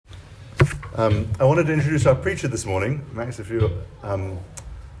I wanted to introduce our preacher this morning, Max.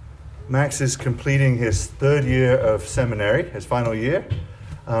 Max is completing his third year of seminary, his final year,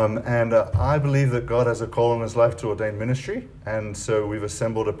 and I believe that God has a call on his life to ordain ministry, and so we've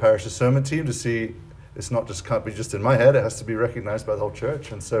assembled a parish discernment team to see can't be just in my head, it has to be recognized by the whole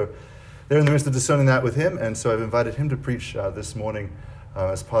church, and so they're in the midst of discerning that with him, and so I've invited him to preach this morning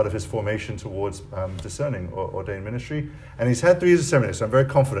as part of his formation towards discerning or ordained ministry. And he's had 3 years of seminary, so I'm very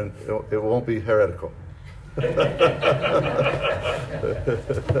confident it won't be heretical.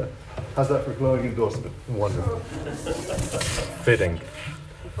 How's that for glowing endorsement? Wonderful. Fitting.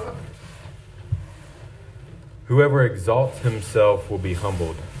 Whoever exalts himself will be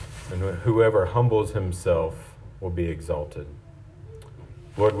humbled, and whoever humbles himself will be exalted.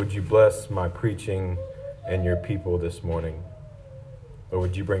 Lord, would you bless my preaching and your people this morning? Or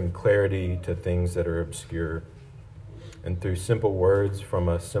would you bring clarity to things that are obscure? And through simple words from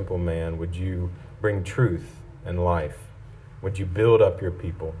a simple man, would you bring truth and life? Would you build up your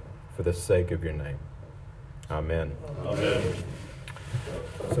people for the sake of your name? Amen. Amen.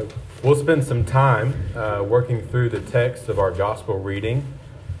 So we'll spend some time working through the text of our gospel reading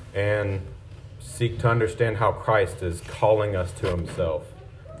and seek to understand how Christ is calling us to himself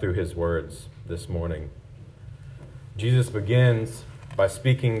through his words this morning. Jesus begins by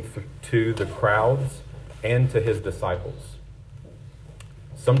speaking to the crowds and to his disciples.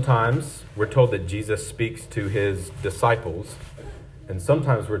 Sometimes we're told that Jesus speaks to his disciples, and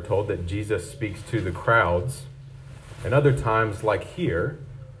sometimes we're told that Jesus speaks to the crowds, and other times, like here,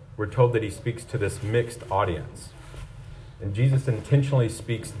 we're told that he speaks to this mixed audience. And Jesus intentionally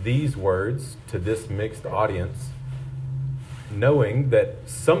speaks these words to this mixed audience, knowing that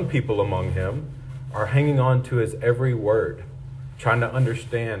some people among him are hanging on to his every word, trying to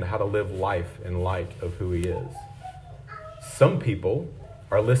understand how to live life in light of who he is. Some people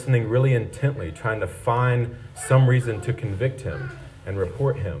are listening really intently, trying to find some reason to convict him and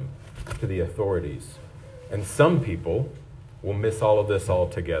report him to the authorities. And some people will miss all of this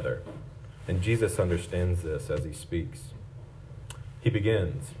altogether. And Jesus understands this as he speaks. He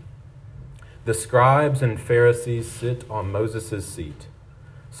begins, "The scribes and Pharisees sit on Moses' seat,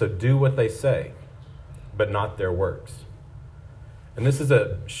 so do what they say, but not their works." And this is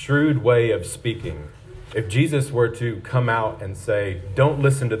a shrewd way of speaking. If Jesus were to come out and say, "Don't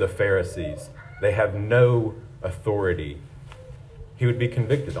listen to the Pharisees, they have no authority," he would be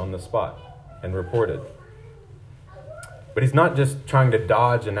convicted on the spot and reported. But he's not just trying to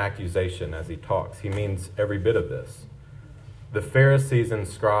dodge an accusation as he talks. He means every bit of this. The Pharisees and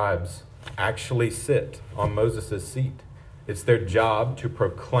scribes actually sit on Moses' seat. It's their job to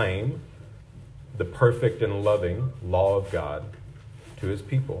proclaim the perfect and loving law of God to his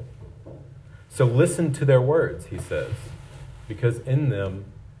people. So listen to their words, he says, because in them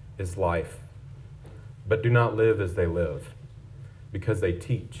is life. But do not live as they live, because they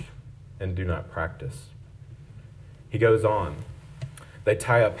teach and do not practice. He goes on, "They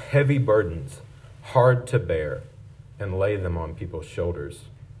tie up heavy burdens, hard to bear, and lay them on people's shoulders,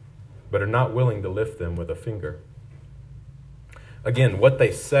 but are not willing to lift them with a finger." Again, what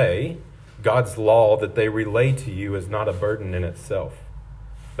they say, God's law that they relay to you, is not a burden in itself,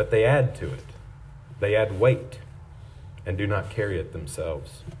 but they add to it. They add weight and do not carry it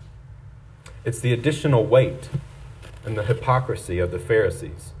themselves. It's the additional weight and the hypocrisy of the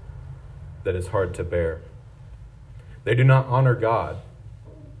Pharisees that is hard to bear. They do not honor God,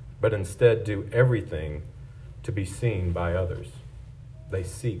 but instead do everything to be seen by others. They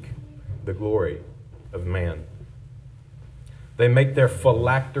seek the glory of man. They make their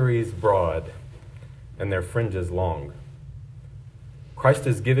phylacteries broad and their fringes long. Christ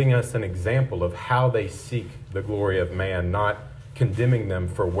is giving us an example of how they seek the glory of man, not condemning them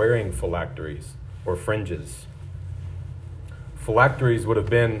for wearing phylacteries or fringes. Phylacteries would have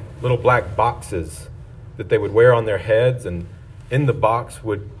been little black boxes that they would wear on their heads, and in the box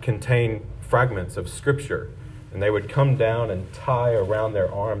would contain fragments of scripture, and they would come down and tie around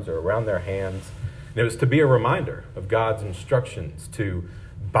their arms or around their hands. And it was to be a reminder of God's instructions to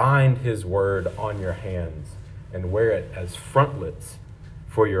bind his word on your hands and wear it as frontlets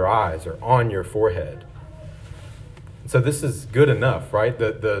for your eyes or on your forehead. So this is good enough, right?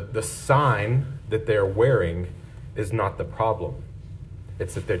 The sign that they're wearing is not the problem.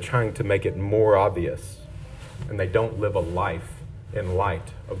 It's that they're trying to make it more obvious, and they don't live a life in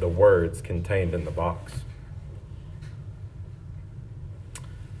light of the words contained in the box.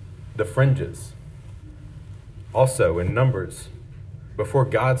 The fringes. Also in Numbers, before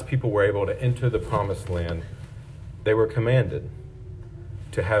God's people were able to enter the promised land, they were commanded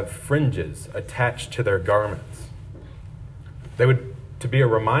to have fringes attached to their garments. They would to be a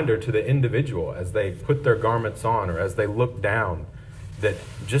reminder to the individual as they put their garments on or as they look down, that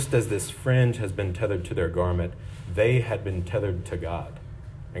just as this fringe has been tethered to their garment, they had been tethered to God,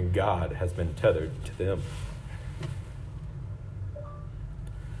 and God has been tethered to them.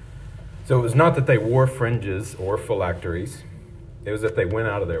 So it was not that they wore fringes or phylacteries. It was that they went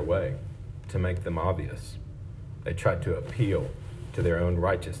out of their way to make them obvious. They tried to appeal to their own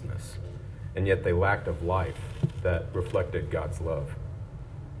righteousness, and yet they lacked of life that reflected God's love.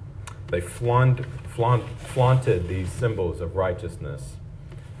 They flaunted these symbols of righteousness,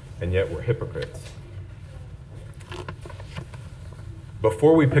 and yet were hypocrites.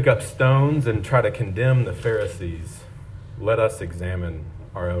 Before we pick up stones and try to condemn the Pharisees, let us examine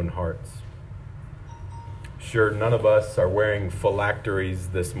our own hearts. Sure, none of us are wearing phylacteries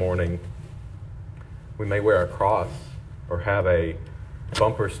this morning. We may wear a cross or have a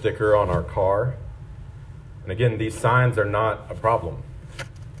bumper sticker on our car. And again, these signs are not a problem.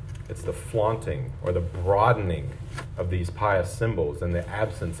 It's the flaunting or the broadening of these pious symbols and the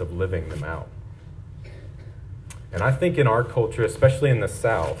absence of living them out. And I think in our culture, especially in the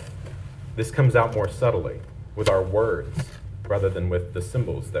South, this comes out more subtly with our words rather than with the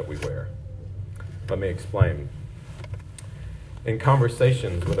symbols that we wear. Let me explain. In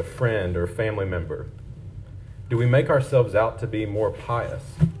conversations with a friend or family member, do we make ourselves out to be more pious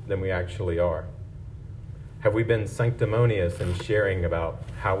than we actually are? Have we been sanctimonious in sharing about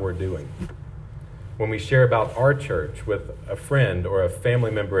how we're doing? When we share about our church with a friend or a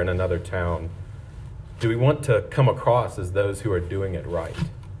family member in another town, do we want to come across as those who are doing it right?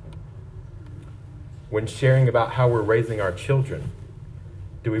 When sharing about how we're raising our children,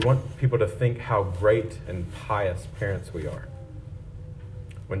 do we want people to think how great and pious parents we are?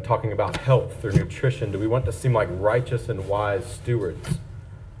 When talking about health or nutrition, do we want to seem like righteous and wise stewards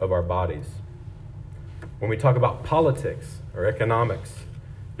of our bodies? When we talk about politics or economics,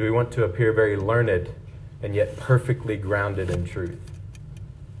 do we want to appear very learned and yet perfectly grounded in truth?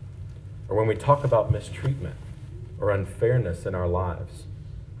 Or when we talk about mistreatment or unfairness in our lives,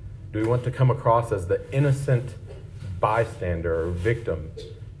 do we want to come across as the innocent bystander or victim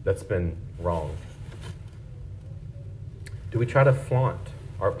that's been wronged? Do we try to flaunt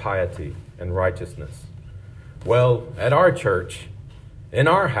our piety and righteousness? Well, at our church, in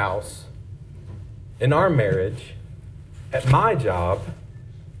our house, in our marriage, at my job,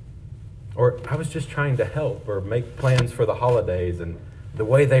 or I was just trying to help or make plans for the holidays, and the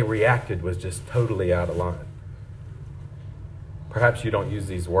way they reacted was just totally out of line. Perhaps you don't use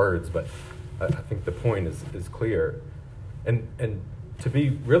these words, but I think the point is clear. And to be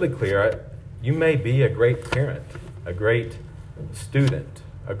really clear, you may be a great parent, a great student,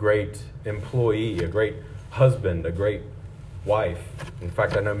 a great employee, a great husband, a great wife. In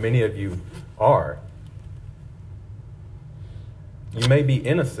fact, I know many of you are. You may be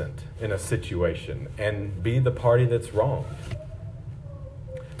innocent in a situation and be the party that's wrong.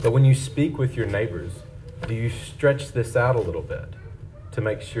 But when you speak with your neighbors, do you stretch this out a little bit to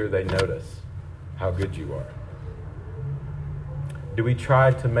make sure they notice how good you are? Do we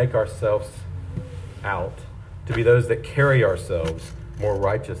try to make ourselves out to be those that carry ourselves more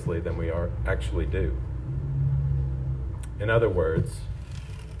righteously than we actually do? In other words,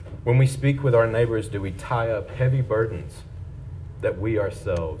 when we speak with our neighbors, do we tie up heavy burdens that we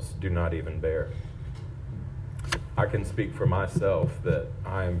ourselves do not even bear? I can speak for myself that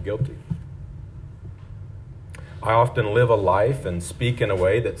I am guilty. I often live a life and speak in a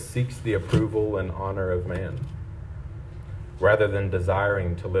way that seeks the approval and honor of man, rather than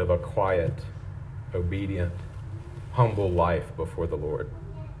desiring to live a quiet, obedient, humble life before the Lord.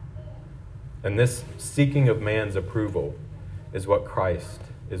 And this seeking of man's approval is what Christ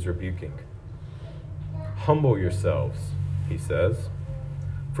is rebuking. Humble yourselves, he says,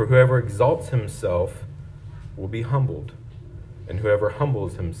 for whoever exalts himself will be humbled, and whoever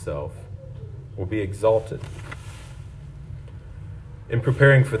humbles himself will be exalted. In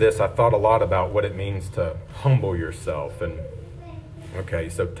preparing for this, I thought a lot about what it means to humble yourself. And okay,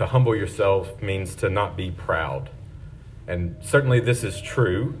 so to humble yourself means to not be proud. And certainly this is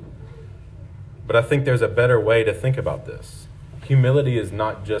true, but I think there's a better way to think about this. Humility is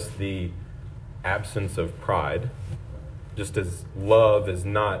not just the absence of pride, just as love is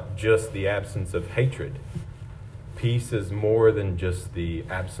not just the absence of hatred. Peace is more than just the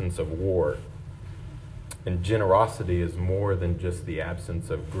absence of war. And generosity is more than just the absence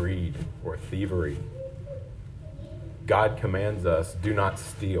of greed or thievery. God commands us, do not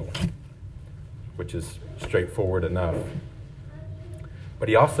steal, which is straightforward enough. But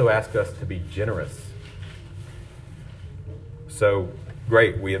he also asks us to be generous. So,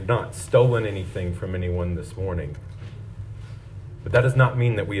 great, we have not stolen anything from anyone this morning. But that does not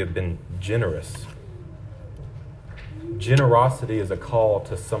mean that we have been generous. Generosity is a call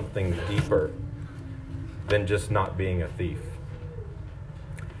to something deeper than just not being a thief.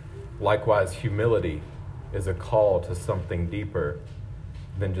 Likewise, humility is a call to something deeper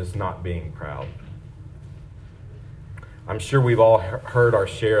than just not being proud. I'm sure we've all heard our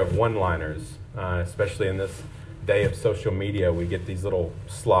share of one-liners, especially in this day of social media. We get these little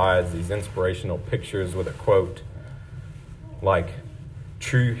slides, these inspirational pictures with a quote like,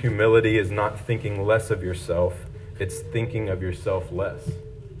 "True humility is not thinking less of yourself, it's thinking of yourself less."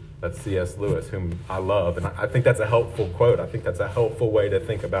 That's C.S. Lewis, whom I love. And I think that's a helpful quote. I think that's a helpful way to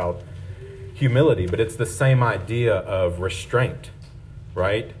think about humility. But it's the same idea of restraint,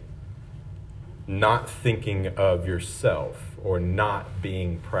 right? Not thinking of yourself or not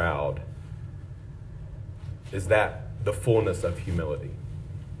being proud. Is that the fullness of humility?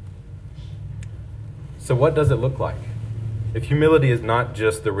 So what does it look like? If humility is not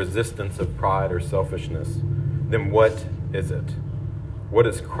just the resistance of pride or selfishness, then what is it? What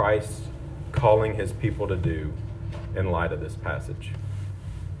is Christ calling his people to do in light of this passage?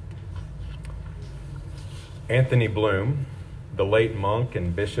 Anthony Bloom, the late monk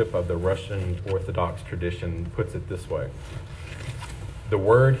and bishop of the Russian Orthodox tradition, puts it this way. The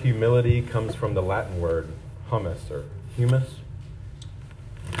word humility comes from the Latin word humus or humus,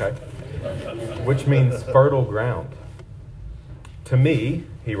 okay, which means fertile ground. To me,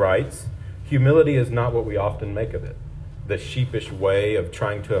 he writes, humility is not what we often make of it, the sheepish way of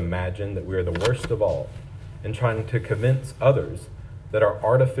trying to imagine that we are the worst of all and trying to convince others that our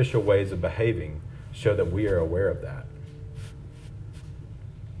artificial ways of behaving show that we are aware of that.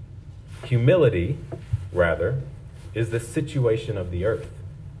 Humility, rather, is the situation of the earth.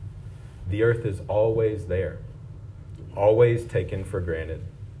 The earth is always there, always taken for granted,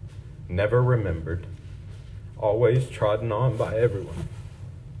 never remembered, always trodden on by everyone.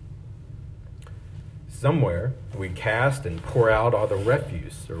 Somewhere we cast and pour out all the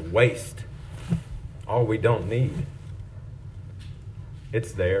refuse or waste, all we don't need.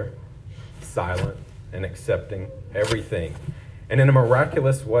 It's there, silent and accepting everything, and in a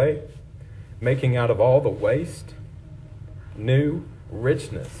miraculous way, making out of all the waste new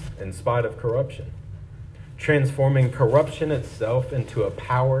richness in spite of corruption, transforming corruption itself into a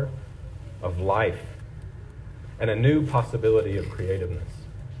power of life and a new possibility of creativeness.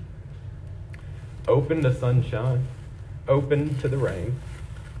 Open to sunshine, open to the rain,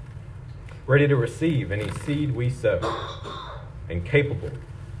 ready to receive any seed we sow, and capable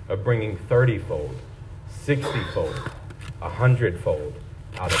of bringing 30-fold, 60-fold, 100-fold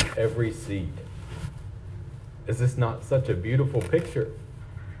out of every seed. Is this not such a beautiful picture?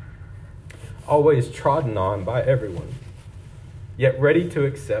 Always trodden on by everyone, yet ready to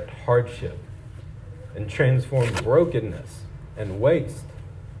accept hardship and transform brokenness and waste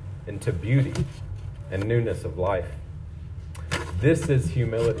into beauty and newness of life. This is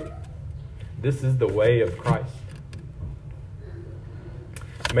humility. This is the way of Christ.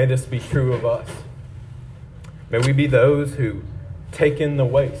 May this be true of us. May we be those who take in the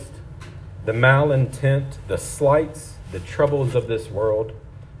waste, the malintent, the slights, the troubles of this world,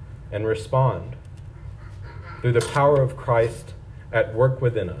 and respond through the power of Christ at work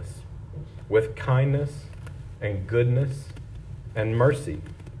within us with kindness and goodness and mercy.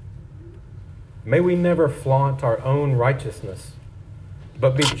 May we never flaunt our own righteousness,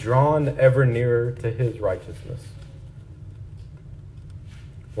 but be drawn ever nearer to his righteousness.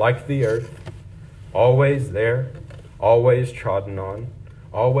 Like the earth, always there, always trodden on,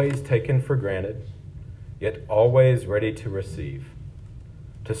 always taken for granted, yet always ready to receive,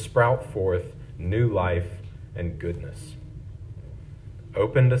 to sprout forth new life and goodness.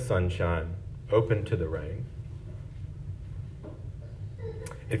 Open to sunshine, open to the rain.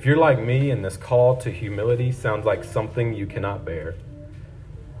 If you're like me and this call to humility sounds like something you cannot bear,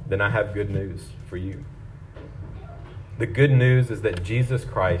 then I have good news for you. The good news is that Jesus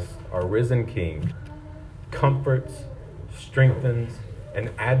Christ, our risen King, comforts, strengthens, and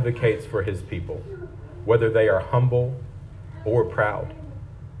advocates for his people, whether they are humble or proud.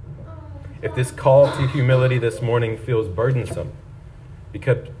 If this call to humility this morning feels burdensome,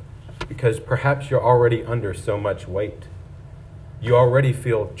 because perhaps you're already under so much weight, you already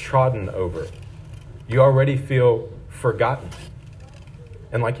feel trodden over, you already feel forgotten,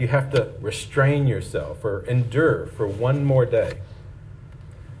 and like you have to restrain yourself or endure for one more day,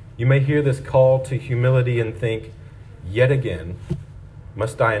 you may hear this call to humility and think, yet again,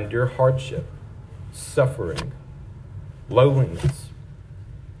 must I endure hardship, suffering, loneliness?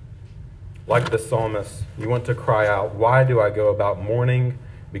 Like the psalmist, you want to cry out, why do I go about mourning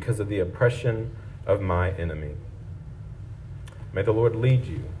because of the oppression of my enemy? May the Lord lead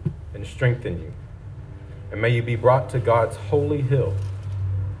you and strengthen you. And may you be brought to God's holy hill,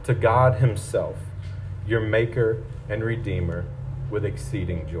 to God himself, your maker and redeemer, with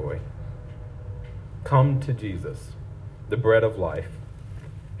exceeding joy. Come to Jesus, the bread of life,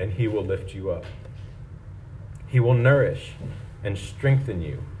 and he will lift you up. He will nourish and strengthen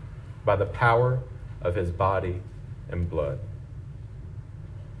you by the power of his body and blood.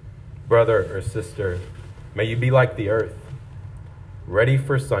 Brother or sister, may you be like the earth, ready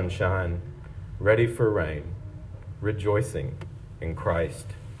for sunshine, ready for rain, rejoicing in Christ.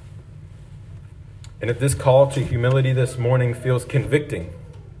 And if this call to humility this morning feels convicting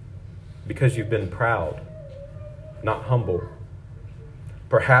because you've been proud, not humble,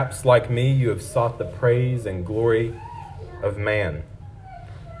 perhaps like me, you have sought the praise and glory of man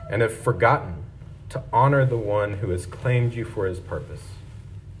and have forgotten to honor the one who has claimed you for his purpose.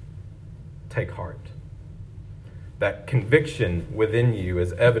 Take heart. That conviction within you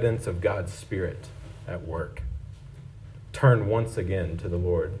is evidence of God's Spirit at work. Turn once again to the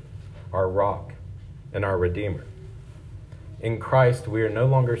Lord, our rock and our Redeemer. In Christ, we are no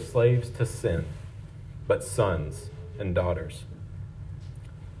longer slaves to sin, but sons and daughters.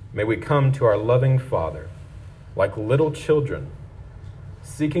 May we come to our loving Father like little children,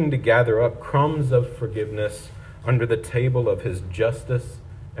 seeking to gather up crumbs of forgiveness under the table of his justice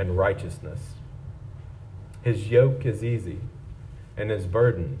and righteousness. His yoke is easy, and his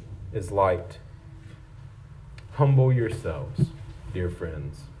burden is light. Humble yourselves, dear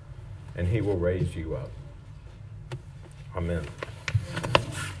friends, and he will raise you up. Amen.